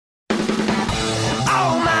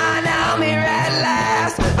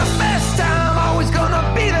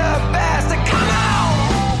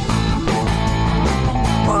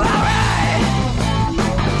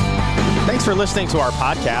for listening to our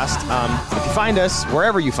podcast. If you find us,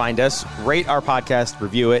 wherever you find us, rate our podcast,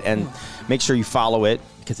 review it, and make sure you follow it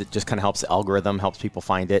because it just kind of helps the algorithm, helps people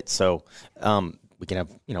find it. So we can have,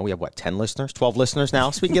 we have 10 listeners, 12 listeners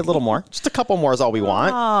now, so we can get a little more. Just a couple more is all we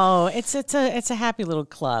want. Oh, it's a happy little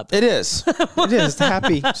club. It is. It is.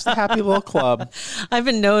 Just a happy little club. I've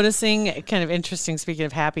been noticing, kind of interesting, speaking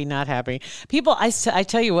of happy, not happy, people, I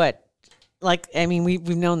tell you what,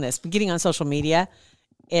 we've known this, but getting on social media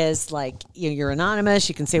is like, you're anonymous,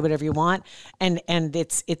 you can say whatever you want, and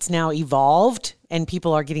it's now evolved, and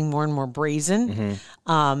people are getting more and more brazen.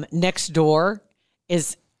 Mm-hmm. Nextdoor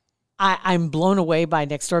is, I'm blown away by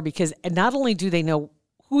Nextdoor because not only do they know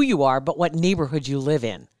who you are, but what neighborhood you live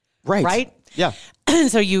in. Right? Yeah.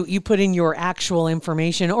 So you put in your actual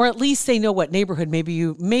information, or at least they know what neighborhood.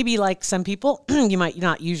 Maybe like some people, you might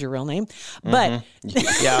not use your real name, but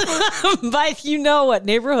yeah, but you know what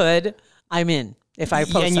neighborhood I'm in. If I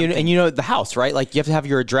post something. And you know the house, right? Like you have to have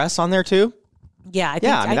your address on there too. Yeah,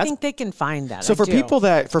 I think they can find that. So for people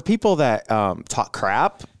that talk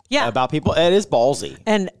crap about people, it is ballsy.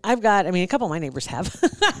 And I've got, a couple of my neighbors have,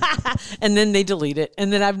 and then they delete it.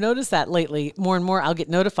 And then I've noticed that lately, more and more, I'll get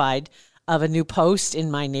notified of a new post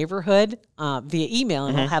in my neighborhood via email,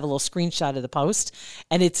 and I'll have a little screenshot of the post,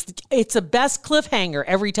 and it's the best cliffhanger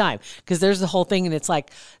every time because there's the whole thing, and it's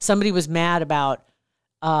like somebody was mad about.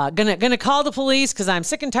 Gonna call the police because I'm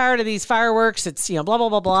sick and tired of these fireworks. It's blah blah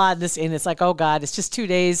blah blah. And it's like, oh God, it's just 2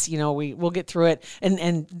 days. We'll get through it.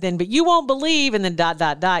 And then but you won't believe, and then ...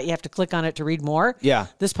 You have to click on it to read more. Yeah,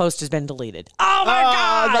 this post has been deleted. Oh my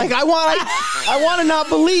God! Like I want to not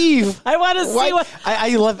believe. I want to see what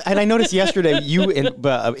I love. And I noticed yesterday you in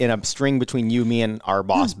a string between you, me, and our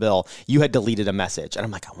boss Bill, you had deleted a message, and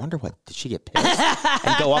I'm like, I wonder did she get pissed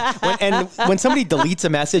and go off? When somebody deletes a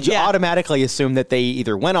message, you automatically assume that they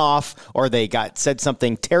either went off or they said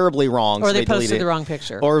something terribly wrong, or so they posted the wrong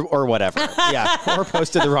picture, or whatever. Yeah, or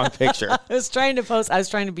posted the wrong picture. I was trying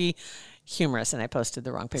to be humorous, and I posted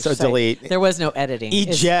the wrong picture. So delete. There was no editing.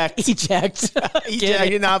 Eject. Eject.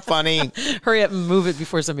 Eject. Not funny. Hurry up and move it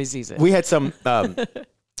before somebody sees it. We had some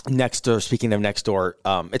Nextdoor. Speaking of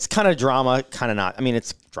Nextdoor, it's kind of drama, kind of not.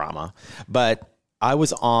 It's drama, but. I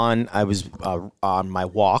was on my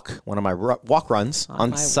walk, one of my walk runs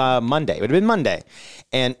on Monday. It would have been Monday.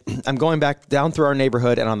 And I'm going back down through our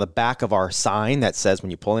neighborhood, and on the back of our sign that says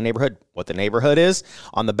when you pull in the neighborhood, what the neighborhood is,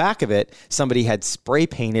 on the back of it, somebody had spray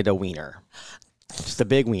painted a wiener. Just a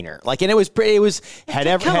big wiener.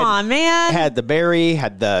 Come on, man. Had the berry,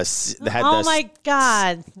 had the my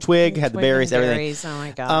God. Twig, had the berries, everything. Berries. Oh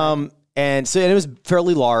my God. And so it was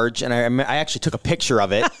fairly large, and I actually took a picture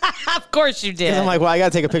of it. Of course you did. I'm like, well, I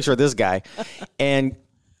got to take a picture of this guy. And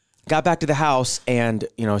got back to the house and,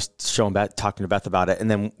 talking to Beth about it.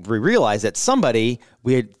 And then we realized that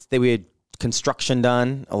we had construction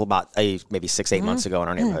done about maybe 6-8 months ago in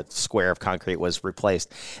our neighborhood. Square of concrete was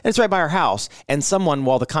replaced. And it's right by our house. And someone,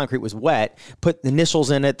 while the concrete was wet, put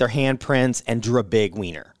initials in it, their handprints, and drew a big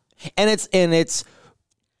wiener. And it's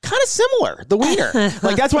kind of similar, the wiener.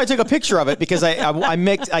 That's why I took a picture of it, because I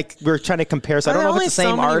mixed. We were trying to compare. So I don't know if it's the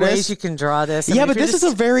same artist. Ways you can draw this. But this is a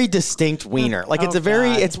very distinct wiener. It's a very.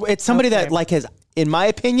 It's somebody that has, in my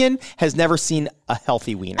opinion, has never seen a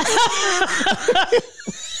healthy wiener.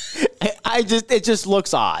 It just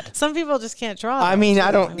looks odd. Some people just can't draw. I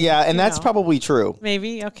don't. Yeah, and that's probably true.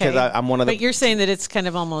 Maybe okay. Because I'm one of the. But you're saying that it's kind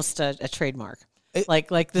of almost a trademark.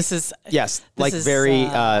 Like this is very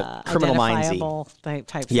Criminal Minds-y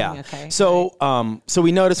type thing. Yeah. Okay. So so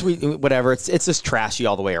we noticed it's just trashy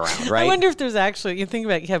all the way around, right? I wonder if there's actually, you think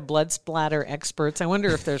about, you have blood splatter experts. I wonder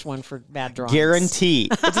if there's one for bad drawings. Guarantee.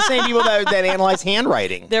 It's the same people that analyze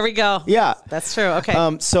handwriting. There we go. Yeah, that's true.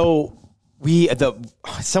 Okay. So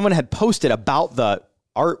someone had posted about the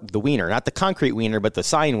wiener, not the concrete wiener, but the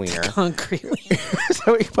sign wiener. Concrete wiener.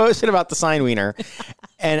 So we posted about the sign wiener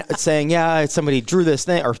and saying, somebody drew this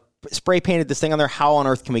thing or spray painted this thing on there. How on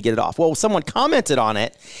earth can we get it off? Well, someone commented on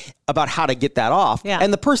it about how to get that off. Yeah.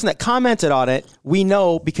 And the person that commented on it, we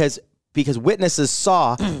know because witnesses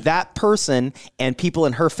saw that person and people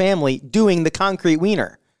in her family doing the concrete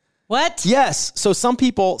wiener. What? Yes. So some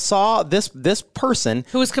people saw this person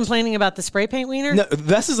who was complaining about the spray paint wiener. No,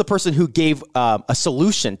 this is the person who gave a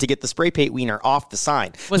solution to get the spray paint wiener off the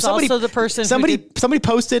sign. Was also the person somebody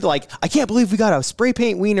posted I can't believe we got a spray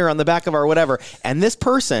paint wiener on the back of our whatever. And this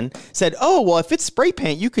person said, oh, well, if it's spray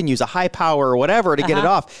paint, you can use a high power or whatever to get it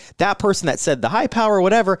off. That person that said the high power or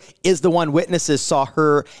whatever is the one witnesses saw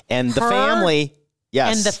her and the family.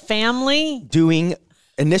 Yes. And the family doing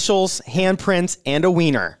initials, handprints, and a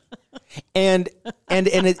wiener. And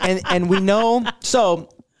we know, so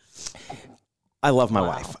I love my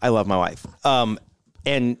wife. I love my wife.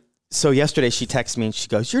 And so yesterday she texts me and she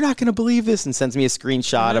goes, "You're not going to believe this," and sends me a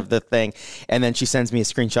screenshot of the thing. And then she sends me a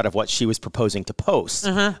screenshot of what she was proposing to post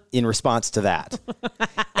in response to that.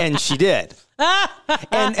 And she did.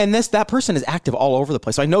 and that person is active all over the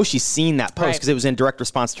place. So I know she's seen that post because it was in direct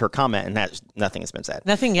response to her comment, and that nothing has been said.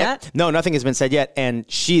 Nothing yet? No, nothing has been said yet. And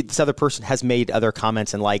this other person has made other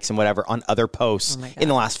comments and likes and whatever on other posts in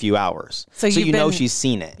the last few hours. So you know she's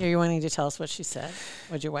seen it. Are you wanting to tell us what she said?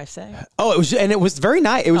 What'd your wife say? Oh, it was very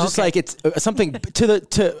nice. It was just like it's something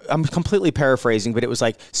I'm completely paraphrasing, but it was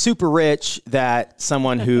like super rich that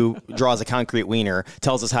someone who draws a concrete wiener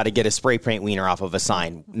tells us how to get a spray paint wiener off of a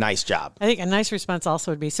sign. Nice job. I think a nice response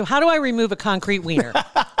also would be, so how do I remove a concrete wiener?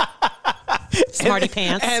 Smarty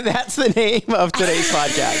pants. And that's the name of today's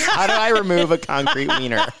podcast. How do I remove a concrete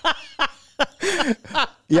wiener?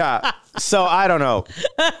 Yeah. So I don't know.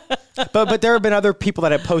 But there have been other people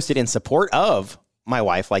that have posted in support of my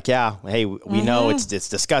wife, like, yeah, hey, we know it's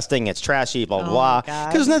disgusting, it's trashy, blah, blah, blah.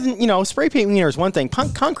 Because nothing, spray paint wiener is one thing.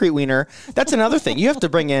 Concrete wiener, that's another thing. You have to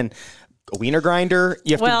bring in a wiener grinder.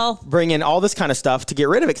 You have to bring in all this kind of stuff to get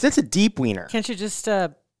rid of it because it's a deep wiener. Can't you just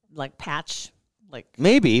patch?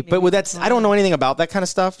 Maybe, but that's I don't know anything about that kind of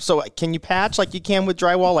stuff. So can you patch like you can with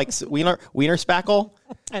drywall, like wiener spackle?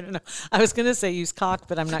 I don't know. I was going to say use caulk,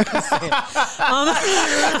 but I'm not going to say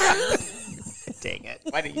it. Dang it.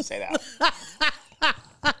 Why didn't you say that?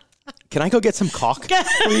 Can I go get some caulk,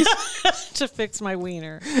 please? To fix my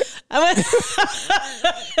wiener. That's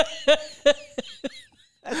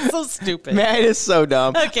so stupid. Man, it is so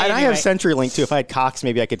dumb. Okay, and I have CenturyLink too. If I had Cox,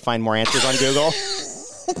 maybe I could find more answers on Google.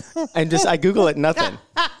 And I Google it, nothing.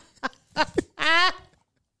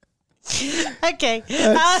 Okay.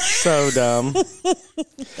 So dumb.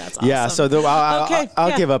 That's awesome. Yeah, so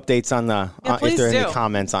I'll give updates on if there are any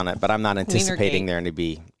comments on it, but I'm not anticipating there to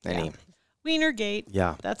be any. Yeah. Wienergate.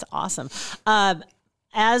 Yeah. That's awesome.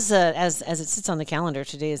 As it sits on the calendar,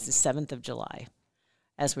 today is the 7th of July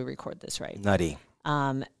as we record this, right? Nutty.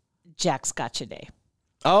 Jack's Gotcha Day.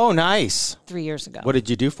 Oh, nice. 3 years ago. What did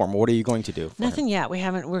you do for him? What are you going to do for Nothing him? yet. We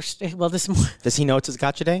haven't. This morning. Does he know it's his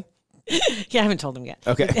Gotcha Day? Yeah, I haven't told him yet.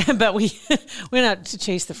 Okay. But we went out to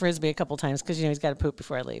chase the Frisbee a couple times because, he's got to poop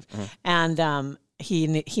before I leave. And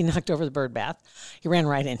he knocked over the bird bath. He ran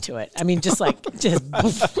right into it. I mean, just and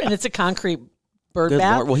it's a concrete bird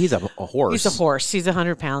bath. Lord. Well, he's a horse. He's a horse. He's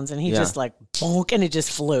 100 pounds, and he just bonk, and it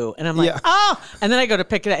just flew. And I'm like, oh! And then I go to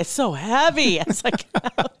pick it up. It's so heavy. I was like,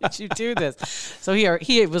 how did you do this? So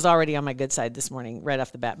he was already on my good side this morning, right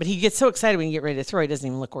off the bat. But he gets so excited when you get ready to throw, he doesn't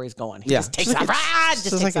even look where he's going. He just takes off.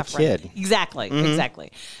 Just like a kid. Right. Exactly.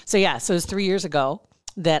 Exactly. So it was 3 years ago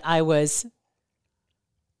that I was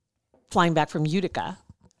flying back from Utica,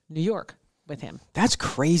 New York, with him. That's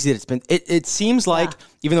crazy that it's been, it seems like,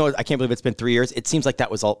 even though I can't believe it's been 3 years, it seems like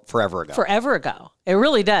that was all forever ago. Forever ago. It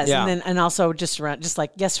really does. Yeah. And also just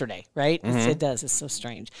like yesterday, right? It does. It's so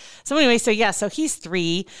strange. So anyway, so he's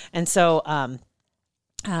 3. And so,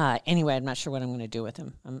 anyway, I'm not sure what I'm going to do with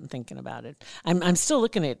him. I'm thinking about it. I'm still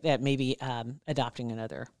looking at maybe, adopting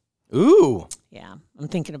another. Ooh. Yeah. I'm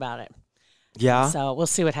thinking about it. Yeah. So we'll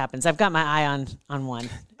see what happens. I've got my eye on one.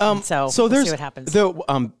 So we'll see what happens.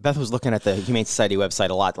 Beth was looking at the Humane Society website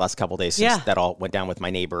a lot the last couple of days since that all went down with my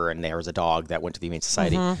neighbor, and there was a dog that went to the Humane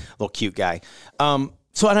Society, little cute guy. And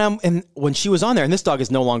when she was on there, and this dog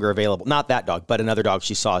is no longer available, not that dog, but another dog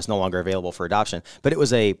she saw is no longer available for adoption. But it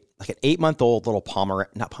was an 8-month-old little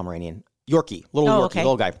Yorkie,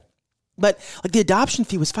 little guy. But like the adoption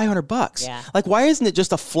fee was $500. Yeah. Like, why isn't it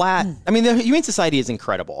just a flat? I mean, the Humane Society is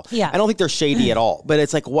incredible. Yeah. I don't think they're shady at all. But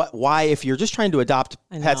it's like, why, if you're just trying to adopt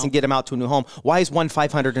pets and get them out to a new home, why is one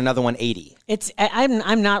 $500, another one $80?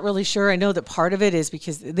 I'm not really sure. I know that part of it is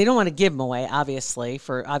because they don't want to give them away, obviously,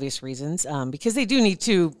 for obvious reasons. Because they do need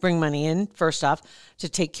to bring money in, first off, to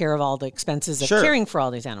take care of all the expenses of caring for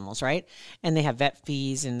all these animals, right? And they have vet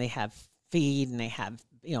fees, and they have feed, and they have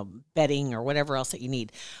bedding or whatever else that you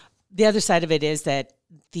need. The other side of it is that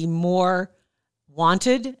the more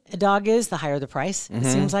wanted a dog is, the higher the price. It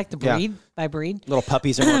seems like breed by breed. Little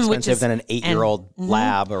puppies are more expensive than an 8-year-old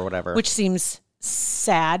lab or whatever. Which seems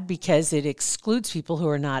sad because it excludes people who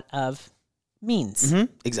are not of means.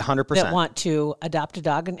 100%. That want to adopt a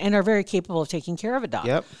dog and are very capable of taking care of a dog.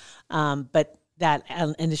 Yep. But that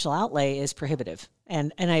initial outlay is prohibitive.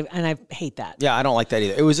 And I hate that. Yeah, I don't like that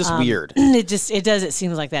either. It was just weird. It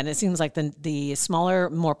seems like that. And it seems like the smaller,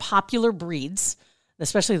 more popular breeds,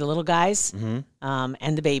 especially the little guys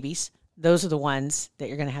and the babies, those are the ones that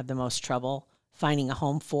you're going to have the most trouble finding a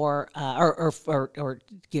home for, or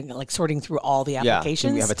like sorting through all the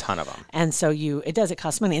applications. Yeah, we have a ton of them. And so it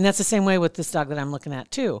costs money. And that's the same way with this dog that I'm looking at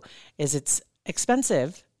too, is it's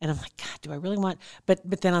expensive. And I'm like, God, do I really want?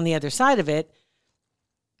 But then on the other side of it,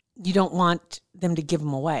 you don't want them to give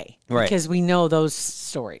them away, Right. because we know those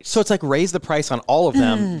stories. So it's like raise the price on all of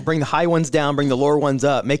them, bring the high ones down, bring the lower ones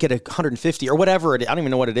up, make it 150 or whatever. I don't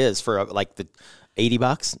even know what it is for like the $80,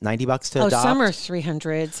 $90 to adopt. Some are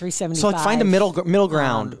 300, 375. So like find a middle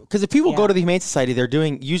ground. Because if people go yeah. to the Humane Society, they're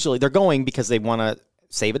going because they want to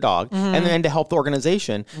save a dog and then to help the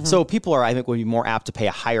organization. So people I think would be more apt to pay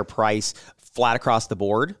a higher price flat across the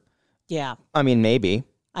board. Yeah, I mean, maybe.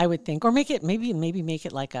 I would think, or make it maybe make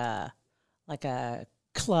it like a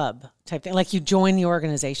club type thing. Like you join the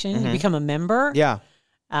organization, you become a member. Yeah.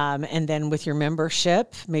 And then with your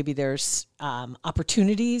membership, maybe there's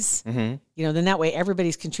opportunities. You know, then that way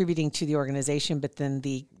everybody's contributing to the organization. But then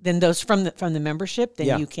those from the membership, then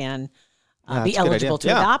Yeah. you can Yeah, be that's a good eligible to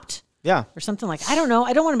idea. Yeah. adopt Yeah. or something like. I don't know.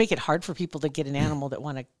 I don't want to make it hard for people to get an animal that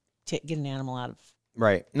want to get an animal out of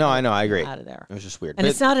Right. No, I know. I agree. out of there. It was just weird. And But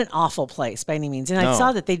it's not an awful place by any means. And I No.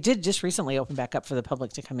 saw that they did just recently open back up for the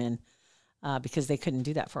public to come in because they couldn't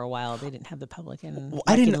do that for a while. They didn't have the public in,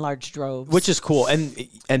 in large droves. which is cool.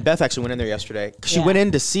 And Beth actually went in there yesterday because she Yeah. went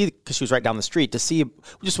in to see, because she was right down the street, to see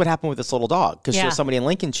just what happened with this little dog. Because Yeah. somebody in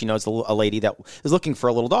Lincoln, she knows a lady that is looking for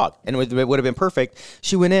a little dog. And it would have been perfect.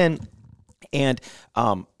 She went in and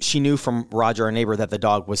she knew from Roger, our neighbor, that the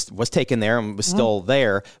dog was taken there and was still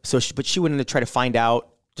there. So, but she went in to try to find out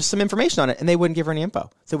just some information on it, and they wouldn't give her any info.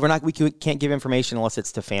 So we can't give information unless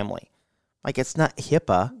it's to family. Like, it's not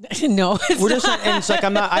HIPAA. No, We're just, and it's like,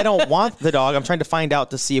 I don't want the dog. I'm trying to find out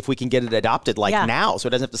to see if we can get it adopted Yeah. now, so it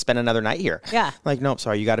doesn't have to spend another night here. Yeah. Like, nope,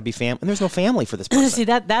 sorry, you got to be family. And there's no family for this person. See,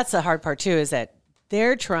 that's the hard part too, is that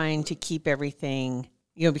they're trying to keep everything,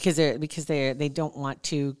 you know, because they don't want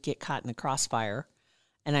to get caught in the crossfire.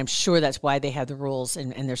 And I'm sure that's why they have the rules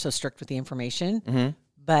and they're so strict with the information.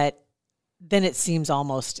 But then it seems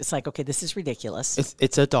it's like, okay, this is ridiculous.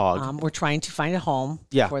 It's a dog. We're trying to find a home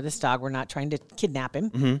Yeah. for this dog. We're not trying to kidnap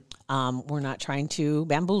him. We're not trying to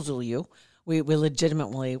bamboozle you. We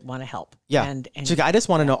legitimately want to help. Yeah. And So I just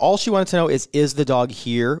want to know, all she wanted to know is the dog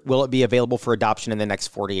here? Will it be available for adoption in the next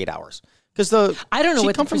 48 hours? Because I don't know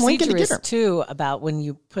what the from Lincoln procedure to is get her. too about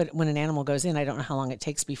when an animal goes in. I don't know how long it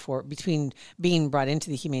takes between being brought into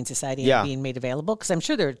the Humane Society Yeah. and being made available. Because I'm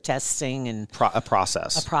sure they're testing and A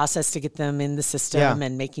process. a process to get them in the system Yeah.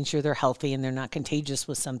 and making sure they're healthy and they're not contagious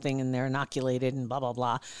with something and they're inoculated and blah blah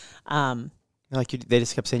blah. They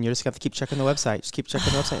just kept saying, you just have to keep checking the website. Just keep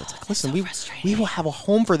checking the website. It's like, listen, we frustrating. will have a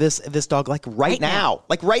home for this dog like right now.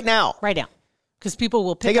 Like right now. Right now. Because people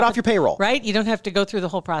will Take it off your payroll. Right? You don't have to go through the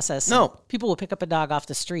whole process. No. People will pick up a dog off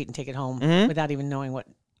the street and take it home without even knowing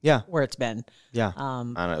Yeah. where it's been. Yeah. I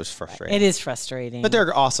know, it was frustrating. It is frustrating. But they're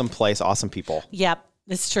an awesome place, awesome people. Yep,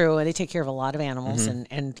 it's true. And they take care of a lot of animals.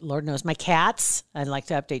 And Lord knows, my cats, I'd like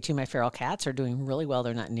to update too, my feral cats are doing really well.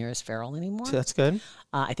 They're not near as feral anymore. So that's good.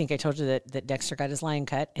 I think I told you that Dexter got his lion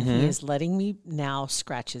cut, and he is letting me now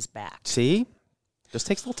scratch his back. See? Just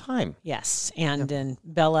takes a little time. Yes. And then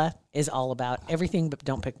Bella is all about everything but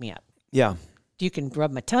don't pick me up. Yeah. You can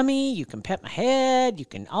rub my tummy, you can pet my head, you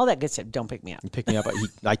can all that good stuff. Don't pick me up. You pick me up,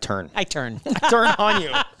 I turn. I turn. I turn on you.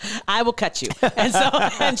 I will cut you.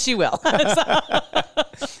 And she will.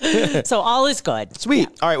 So all is good. Sweet.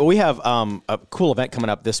 All right. Well, we have a cool event coming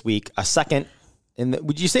up this week. A second.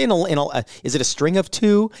 Would you say is it a string of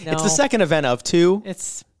two? No. It's the second event of two.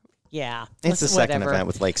 It's It's the second event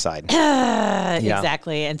with Lakeside.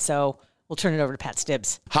 Exactly. And so we'll turn it over to Pat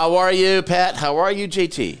Stibbs. How are you, Pat? How are you,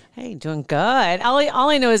 JT? Hey, doing good. All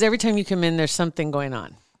I know is every time you come in, there's something going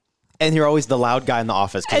on. And you're always the loud guy in the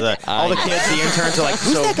office because all the kids, the interns are like,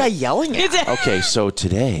 who's that guy yelling at? Okay, so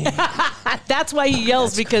today, That's why he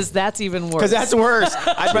yells, because that's even worse. Because that's worse.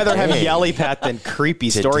 I'd rather have Today. yelly Pat than creepy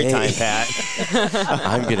story time Pat.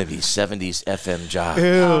 I'm going to be 70s FM jock.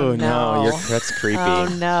 Ooh, no. no, that's creepy. Oh,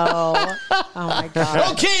 no. Oh, my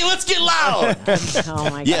God. Okay, let's get loud. Oh, my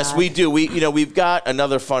God. Yes, we do. We've got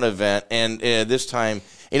another fun event, and this time,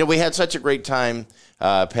 we had such a great time.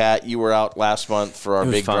 Pat, you were out last month for our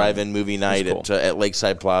big fun. drive-in movie night at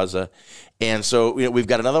Lakeside Plaza. And so we've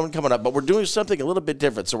got another one coming up, but we're doing something a little bit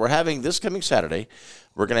different. So we're having this coming Saturday.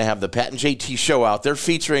 We're going to have the Pat and JT show out. They're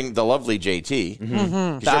featuring the lovely JT.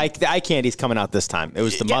 The eye candy's coming out this time. It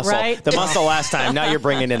was the muscle. right. The muscle last time. Now you're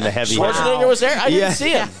bringing in the heavy. Schwarzenegger was there. I didn't see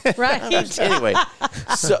him. Right. Anyway,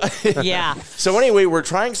 so Yeah. So anyway, we're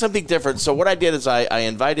trying something different. So what I did is I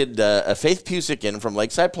invited Faith Pusick in from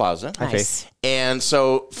Lakeside Plaza. Nice. And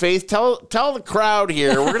so, Faith, tell the crowd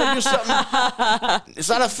here, we're going to do something. It's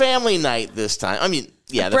not a family night this time. I mean,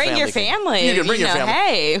 Yeah, the Bring your can- family, You can bring you your know, family.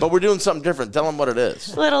 hey. But we're doing something different. Tell them what it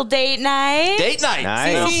is. Little date night. Date night.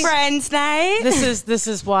 Nice. Little friends night. This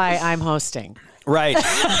is why I'm hosting. Right.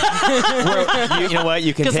 You know what?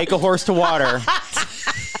 You can take a horse to water.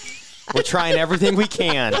 We're trying everything we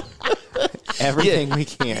can. Everything we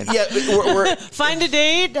can. Yeah, we're Find a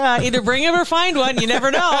date. Either bring him or find one. You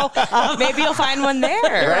never know. Maybe you'll find one there.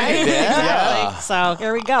 right. Yeah. So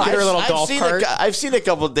here we go. Get her a little golf seen cart. I've seen a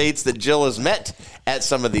couple dates that Jill has met at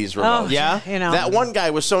some of these remotes. Oh, Yeah? You know. That one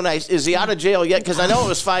guy was so nice. Is he out of jail yet? Because I know it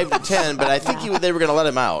was 5 to 10, but I think they were going to let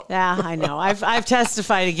him out. Yeah, I know. I've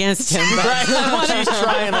testified against him. But She's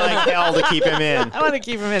trying like hell to keep him in. I want to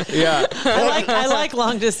keep him in. Yeah. I like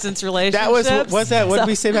long distance relationships. That was that? What did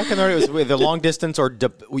we say back in the day? It was with the long distance or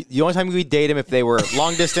the only time we date them if they were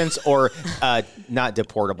long distance or not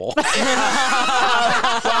deportable.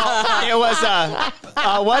 Well, it was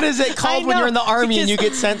what is it called when know, you're in the army and because- you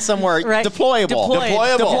get sent somewhere? Right. Deployable.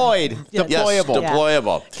 Deployed. Deployed. Yeah. Yes, Deployable.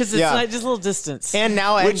 deployable. Because it's Yeah. not just a little distance. And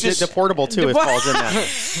now Which it's is- deportable too. It falls in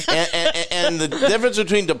that. And the difference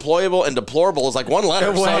between deployable and deplorable is like one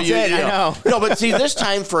letter. Well, that's it, I know. No, but see, this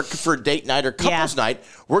time for date night or couples Yeah. night,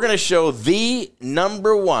 we're going to show the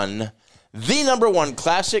number one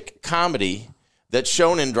classic comedy that's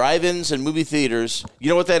shown in drive-ins and movie theaters. You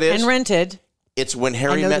know what that is? And rented. It's When I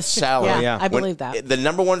Harry know Met this- Sally. yeah, I When- believe that. The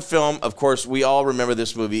number one film, of course, we all remember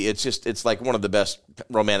this movie. It's like one of the best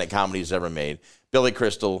romantic comedies ever made. Billy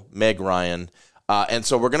Crystal, Meg Ryan. And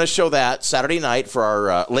so we're going to show that Saturday night for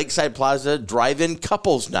our Lakeside Plaza drive-in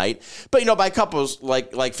couples night. But, by couples,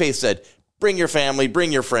 like Faith said, bring your family,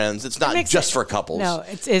 bring your friends. It's not Makes just it- for couples. No,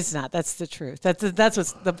 it's not. That's the truth. That's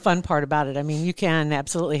what's the fun part about it. I mean, you can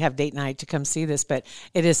absolutely have date night to come see this, but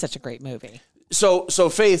it is such a great movie. So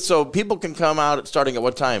Faith, so people can come out starting at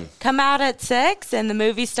what time? Come out at 6 and the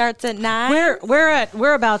movie starts at 9.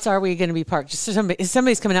 Whereabouts are we going to be parked? Just so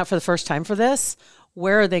somebody's coming out for the first time for this.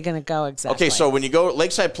 Where are they going to go exactly? Okay, so when you go,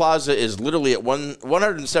 Lakeside Plaza is literally at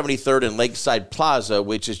 173rd and Lakeside Plaza,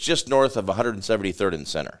 which is just north of 173rd and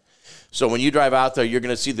Center. So when you drive out there, you're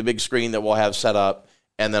going to see the big screen that we'll have set up,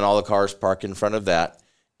 and then all the cars park in front of that.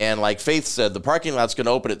 And like Faith said, the parking lot's going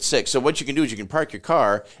to open at 6. So what you can do is you can park your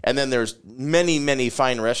car, and then there's many, many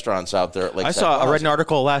fine restaurants out there at Lakeside I read Plaza. an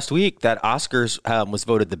article last week that Oscars was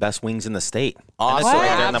voted the best wings in the state. Awesome. And it's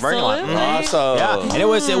right there in the parking lot. Absolutely. Awesome. Yeah, and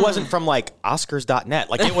it wasn't from like Oscars.net.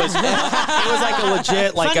 Like it was like a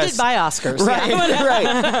legit like funded by Oscars. Right, Yeah.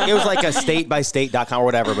 right. It was like a state by state.com or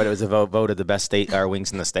whatever, but it was voted the best state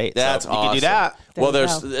wings in the state. That's so awesome. you can do that. Well, There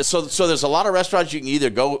there's you so there's a lot of restaurants you can either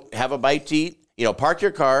go have a bite to eat, park your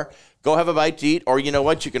car, go have a bite to eat, or you know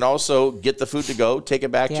what, you can also get the food to go, take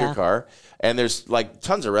it back to Yeah. your car, and there's like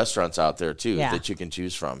tons of restaurants out there too Yeah. that you can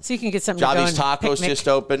choose from. So you can get something to go Javi's and Tacos picnic. just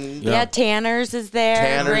opened. Yeah, Tanner's is there.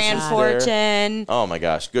 Tanner's Grand is Fortune. Oh my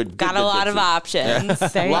gosh, good. Got a lot of options.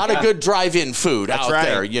 There A you lot go. of good drive-in food out right.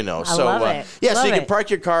 there, So love it. yeah, so Love you can it. park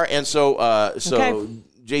your car, and so Okay.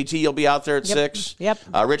 JT, you'll be out there at 6. Yep.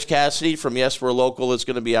 Rich Cassidy from Yes We're Local is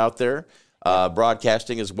going to be out there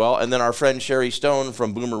broadcasting as well, and then our friend Sherry Stone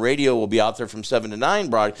from Boomer Radio will be out there from 7 to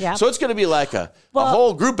 9 Yep. So it's going to be like a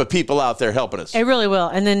whole group of people out there helping us. It really will.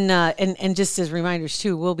 And then, and just as reminders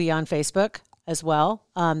too, we'll be on Facebook as well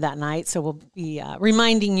that night. So we'll be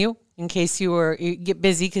reminding you in case you get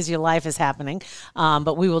busy because your life is happening.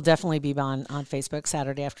 But we will definitely be on Facebook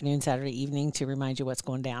Saturday afternoon, Saturday evening to remind you what's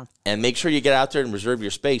going down. And make sure you get out there and reserve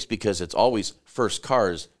your space because it's always first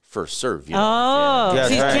cars, first serve. Oh, Yeah,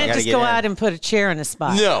 so you that's right. can't Gotta just get go in. out and put a chair in a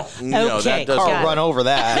spot. No, Okay, that doesn't. got I'll it. run over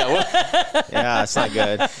that. Yeah, it's not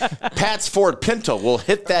good. Pat's Ford Pinto will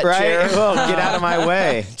hit that Right? chair. Well, get out of my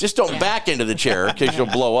way. Just don't back into the chair because you'll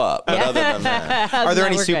blow up. But other than that, Are there No,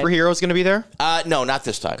 any we're good. superheroes going to be there? no, not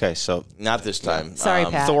this time. Okay, so Not this time. Sorry,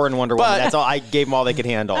 Pat. Thor and Wonder Woman. But- That's all. I gave them all they could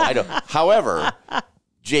handle. I know. However,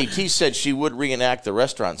 JT said she would reenact the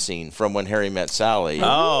restaurant scene from When Harry Met Sally.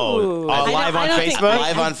 Oh, live on Facebook?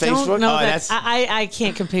 Live on Facebook? No, Oh, that's I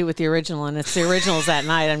can't compete with the original, and it's the originals that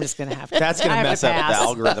night. I'm just going to have to. That's going I to have mess up the pass.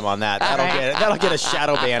 algorithm on that. That'll get a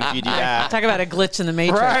shadow ban if you do that. Talk about a glitch in the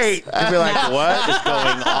matrix. Right. You'll be like, what is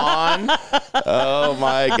going on? Oh,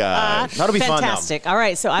 my God. That'll be fun, though. Fantastic. All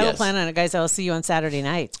right, so I will Yes. plan on it, guys. I will see you on Saturday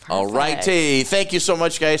night. All righty. Thank you so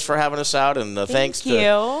much, guys, for having us out. And thanks you.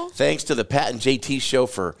 to the Pat and JT show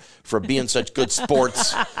for being such good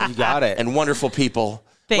sports You got it. and wonderful people.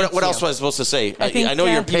 Thank What you. else was I supposed to say? think, I know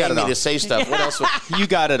you're you paying got it me all. to say stuff. What else? You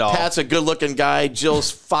got it all. Pat's a good-looking guy.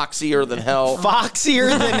 Jill's foxier than hell. Foxier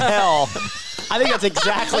than hell. I think that's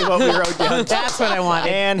exactly what we wrote down. That's what I wanted.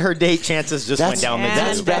 And her date chances just went down the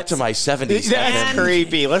That's tube. back to my 70s. That's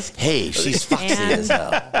creepy. Hey, she's foxy as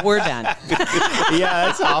hell. We're done. Yeah,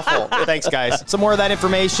 that's awful. Thanks, guys. Some more of that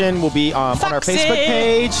information will be on our Foxy. Facebook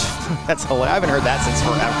page. That's hilarious. I haven't heard that since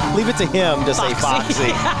forever. Leave it to him to say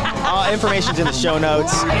Foxy. Foxy. Information's in the show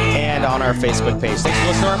notes and on our Facebook page. Thanks for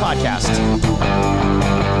listening to our podcast.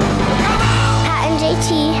 Pat and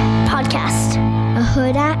JT Podcast, a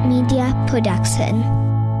Huda Media Production.